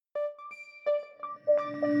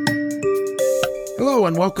Hello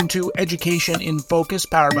and welcome to Education in Focus,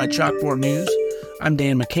 powered by Chalkboard News. I'm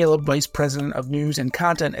Dan McCaleb, Vice President of News and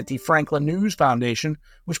Content at the Franklin News Foundation,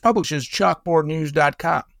 which publishes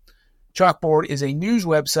chalkboardnews.com. Chalkboard is a news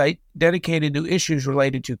website dedicated to issues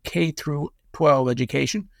related to K through 12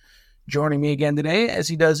 education. Joining me again today, as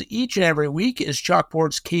he does each and every week, is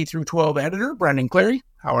Chalkboard's K through 12 editor, Brendan Clary.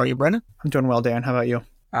 How are you, Brendan? I'm doing well, Dan. How about you?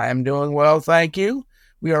 I am doing well, thank you.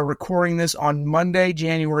 We are recording this on Monday,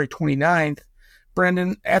 January 29th.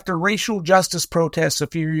 Brendan, after racial justice protests a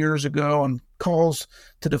few years ago and calls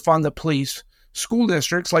to defund the police, school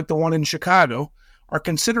districts like the one in Chicago are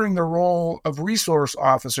considering the role of resource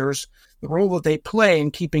officers, the role that they play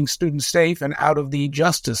in keeping students safe and out of the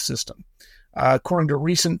justice system. According to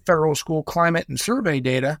recent federal school climate and survey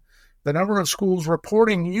data, the number of schools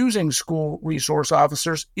reporting using school resource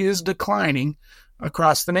officers is declining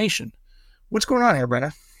across the nation. What's going on here,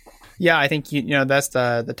 Brendan? Yeah, I think that's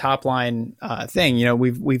the top line thing.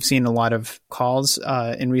 We've seen a lot of calls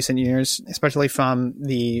in recent years, especially from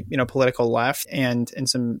the political left and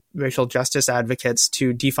some racial justice advocates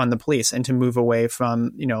to defund the police and to move away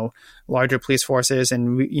from larger police forces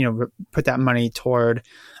and put that money toward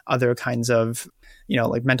other kinds of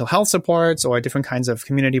like mental health supports or different kinds of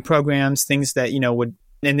community programs, things that would,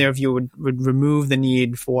 in their view, would remove the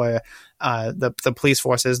need for the police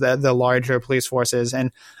forces, the larger police forces,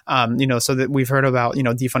 and so that we've heard about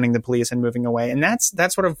defunding the police and moving away, and that's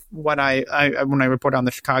sort of what I when I report on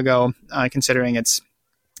the Chicago, considering it's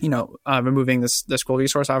removing the school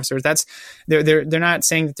resource officers. That's they're not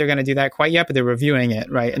saying that they're going to do that quite yet, but they're reviewing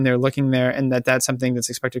it, right? And they're looking there, and that's something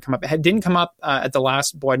that's expected to come up. It didn't come up at the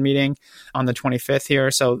last board meeting on the 25th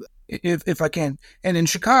here, so. If I can. And in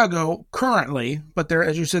Chicago, currently, but they're,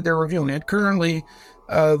 as you said, they're reviewing it. Currently,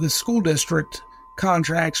 the school district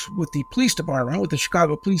contracts with the police department, with the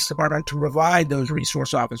Chicago Police Department, to provide those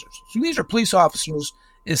resource officers. So these are police officers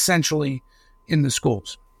essentially in the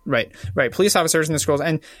schools. Right. Police officers in the schools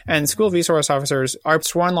and school resource officers are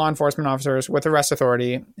sworn law enforcement officers with arrest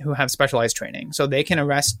authority who have specialized training. So they can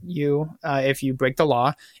arrest you if you break the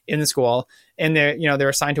law in the school, and they're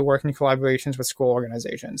assigned to work in collaborations with school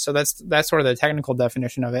organizations. So that's sort of the technical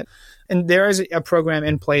definition of it. And there is a program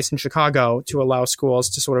in place in Chicago to allow schools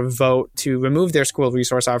to sort of vote to remove their school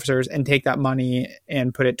resource officers and take that money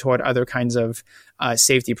and put it toward other kinds of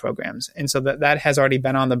safety programs. And so that has already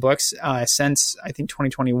been on the books since, I think,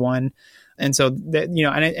 2021. And so that,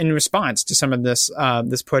 and in response to some of this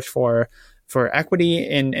push for equity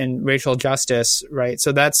and racial justice, right?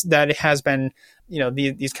 So that has been,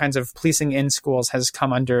 these kinds of policing in schools has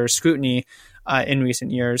come under scrutiny in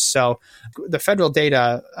recent years. So the federal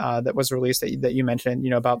data that was released that you mentioned,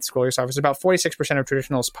 about school resource officers, about 46% of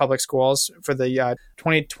traditional public schools for the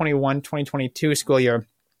 2021-2022 school year,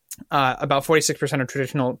 about 46% of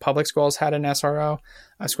traditional public schools had an SRO,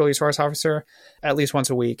 a school resource officer, at least once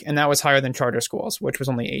a week. And that was higher than charter schools, which was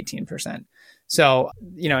only 18%. So,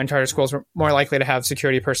 and charter schools were more likely to have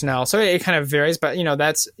security personnel. So it kind of varies, but,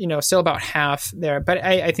 that's, still about half there. But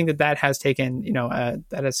I think that has taken,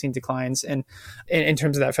 that has seen declines in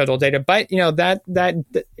terms of that federal data. But,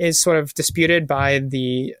 that is sort of disputed by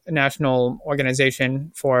the National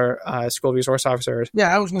Organization for School Resource Officers.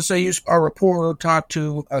 Yeah, I was going to say, our reporter talked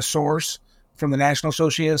to a source from the National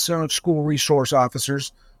Association of School Resource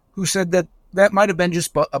Officers who said that might have been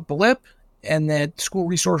just a blip, and that school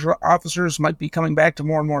resource officers might be coming back to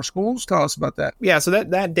more and more schools. Tell us about that. Yeah, so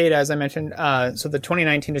that data, as I mentioned, so the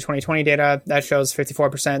 2019 to 2020 data, that shows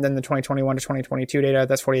 54%. Then the 2021 to 2022 data,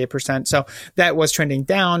 that's 48%. So that was trending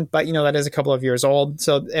down, but, that is a couple of years old.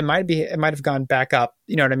 So it might have gone back up.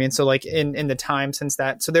 You know what I mean? So like in the time since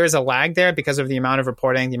that, so there is a lag there because of the amount of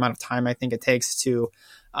reporting, the amount of time I think it takes to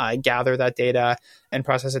gather that data and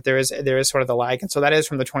process it. There is sort of the lag. And so that is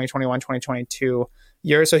from the 2021, 2022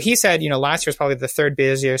 year. So he said, last year is probably the third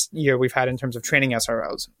busiest year we've had in terms of training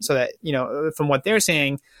SROs. So that, from what they're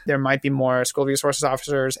saying, there might be more school resources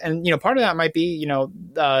officers. And, part of that might be,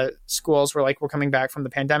 schools were like, we're coming back from the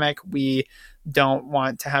pandemic. We don't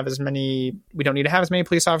need to have as many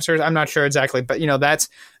police officers. I'm not sure exactly, but,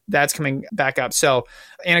 that's coming back up. So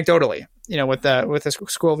anecdotally, with the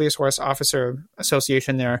School Resource Officer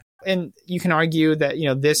Association there. And you can argue that,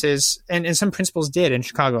 this is, and some principals did in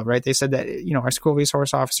Chicago, right? They said that, our school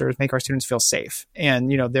resource officers make our students feel safe.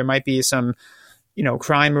 And, there might be some,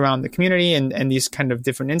 crime around the community and these kind of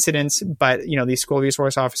different incidents, but, these school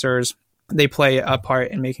resource officers, they play a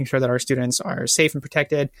part in making sure that our students are safe and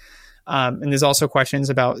protected. And there's also questions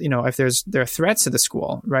about, if there are threats to the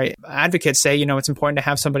school, right? Advocates say, it's important to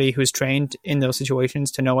have somebody who's trained in those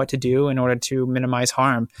situations to know what to do in order to minimize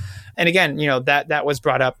harm. And again, that was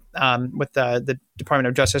brought up with the Department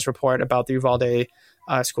of Justice report about the Uvalde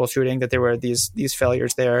school shooting, that there were these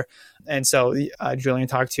failures there. And so Julian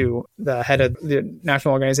talked to the head of the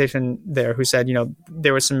national organization there, who said,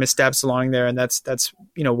 there were some missteps along there, and that's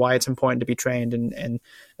why it's important to be trained and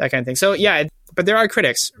that kind of thing. So yeah, but there are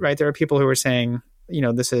critics, right? There are people who are saying,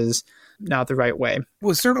 this is not the right way.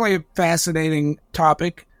 Well, certainly a fascinating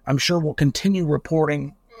topic. I'm sure we'll continue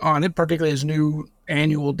reporting on it, particularly as new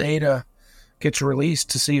annual data gets released,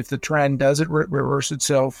 to see if the trend does it reverse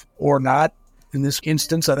itself or not. In this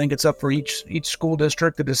instance, I think it's up for each school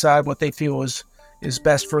district to decide what they feel is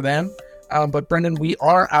best for them. But Brendan, we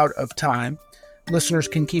are out of time. Listeners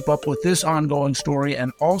can keep up with this ongoing story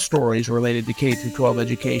and all stories related to K-12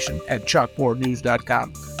 education at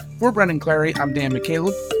chalkboardnews.com. For Brendan Clary, I'm Dan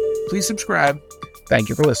McCaleb. Please subscribe. Thank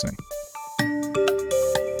you for listening.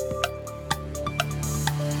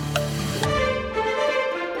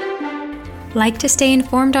 Like to stay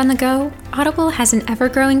informed on the go? Audible has an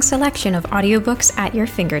ever-growing selection of audiobooks at your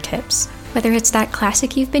fingertips. Whether it's that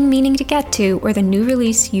classic you've been meaning to get to or the new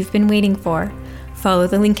release you've been waiting for, follow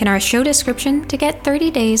the link in our show description to get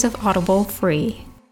 30 days of Audible free.